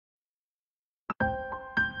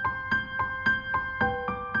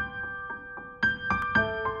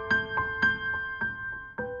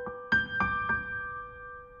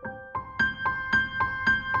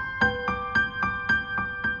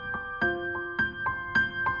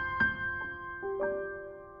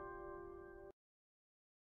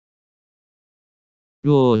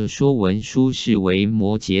若说文殊是维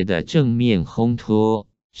摩詰的正面烘托，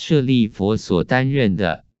舍利弗所担任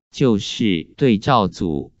的就是对照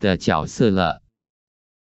组的角色了。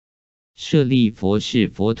舍利弗是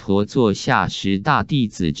佛陀座下十大弟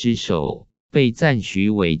子之首，被赞许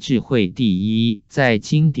为智慧第一，在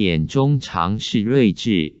经典中常是睿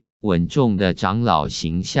智、稳重的长老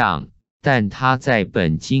形象，但他在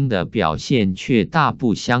本经的表现却大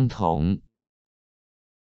不相同。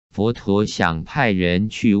佛陀想派人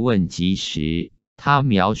去问疾时，他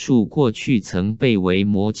描述过去曾被维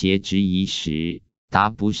摩詰质疑时，答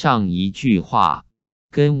不上一句话，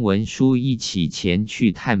跟文殊一起前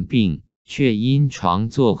去探病，却因床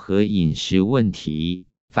座和饮食问题，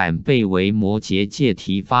反被维摩詰借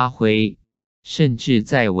题发挥，甚至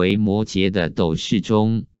在维摩詰的斗室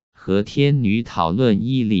中，和天女讨论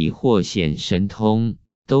义理或显神通，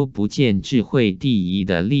都不见智慧第一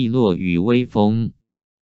的利落与威风。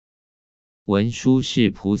文殊是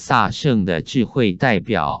菩萨乘的智慧代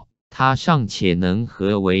表，他尚且能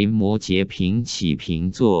和维摩詰平起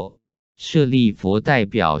平坐。舍利弗代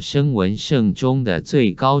表声闻乘中的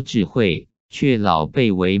最高智慧，却老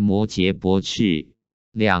被维摩詰驳斥。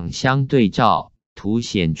两相对照，凸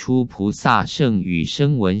显出菩萨乘与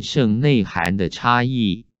声闻乘内涵的差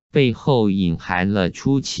异，背后隐含了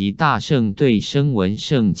初期大乘对声闻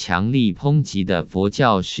乘强力抨击的佛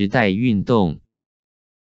教时代运动。